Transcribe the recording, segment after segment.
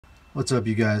What's up,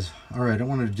 you guys? Alright, I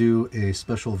wanted to do a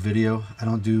special video. I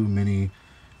don't do many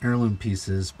heirloom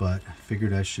pieces, but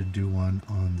figured I should do one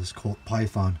on this Colt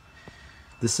Python.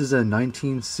 This is a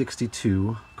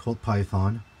 1962 Colt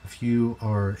Python. If you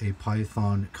are a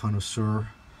Python connoisseur,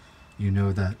 you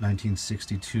know that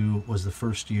 1962 was the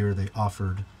first year they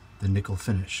offered the nickel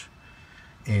finish.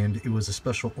 And it was a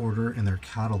special order in their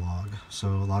catalog, so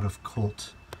a lot of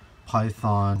Colt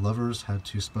Python lovers had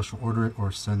to special order it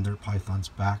or send their Pythons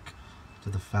back to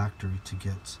the factory to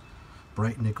get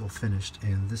bright nickel finished.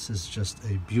 And this is just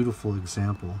a beautiful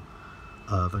example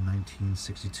of a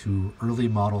 1962 early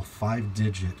model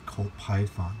 5-digit Colt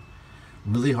Python.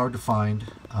 Really hard to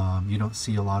find. You don't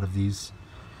see a lot of these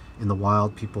in the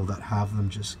wild. People that have them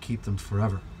just keep them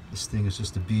forever. This thing is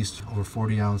just a beast. Over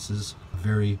 40 ounces, a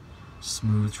very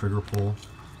smooth trigger pull,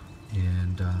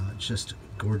 and just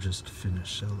gorgeous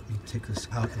finish. So let me take this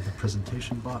out of the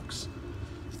presentation box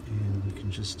and we can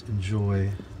just enjoy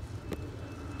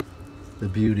the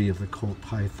beauty of the Colt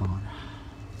Python.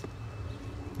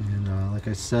 And like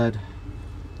I said,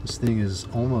 this thing is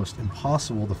almost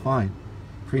impossible to find.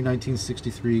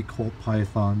 Pre-1963 Colt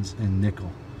Pythons in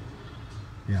nickel.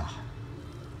 Yeah,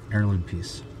 heirloom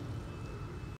piece.